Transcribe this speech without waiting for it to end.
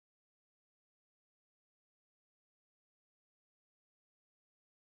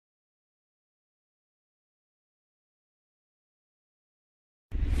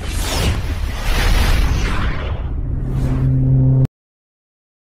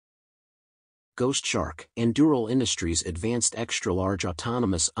Ghost Shark, Anduril Industries' advanced extra-large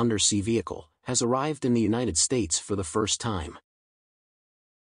autonomous undersea vehicle, has arrived in the United States for the first time.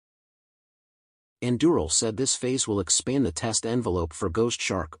 Anduril said this phase will expand the test envelope for Ghost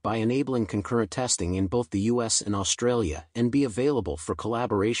Shark by enabling concurrent testing in both the US and Australia and be available for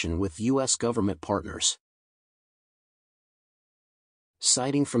collaboration with US government partners.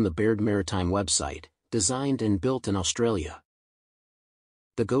 Citing from the Baird Maritime website, designed and built in Australia.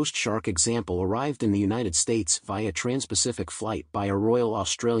 The Ghost Shark example arrived in the United States via trans-Pacific flight by a Royal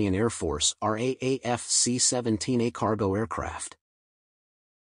Australian Air Force RAAF C-17A cargo aircraft,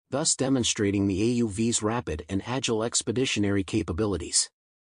 thus demonstrating the AUV's rapid and agile expeditionary capabilities.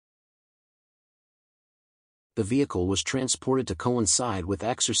 The vehicle was transported to coincide with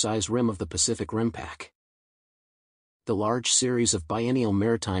Exercise Rim of the Pacific Rim Pack, the large series of biennial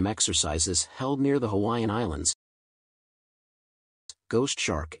maritime exercises held near the Hawaiian Islands. Ghost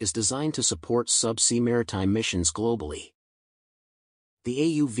Shark is designed to support subsea maritime missions globally. The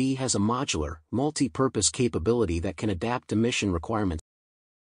AUV has a modular, multi-purpose capability that can adapt to mission requirements.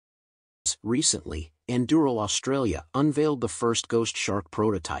 Recently, Anduril Australia unveiled the first Ghost Shark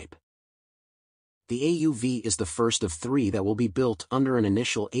prototype. The AUV is the first of 3 that will be built under an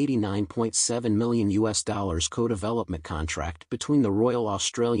initial $89.7 million co-development contract between the Royal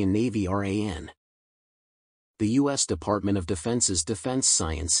Australian Navy RAN, the U.S. Department of Defense's Defense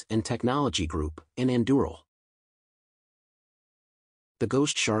Science and Technology Group, and Anduril. The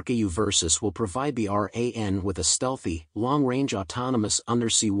Ghost Shark AU Versus will provide the RAN with a stealthy, long-range autonomous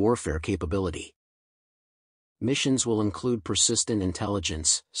undersea warfare capability. Missions will include persistent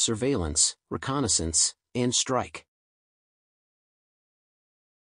intelligence, surveillance, reconnaissance, and strike.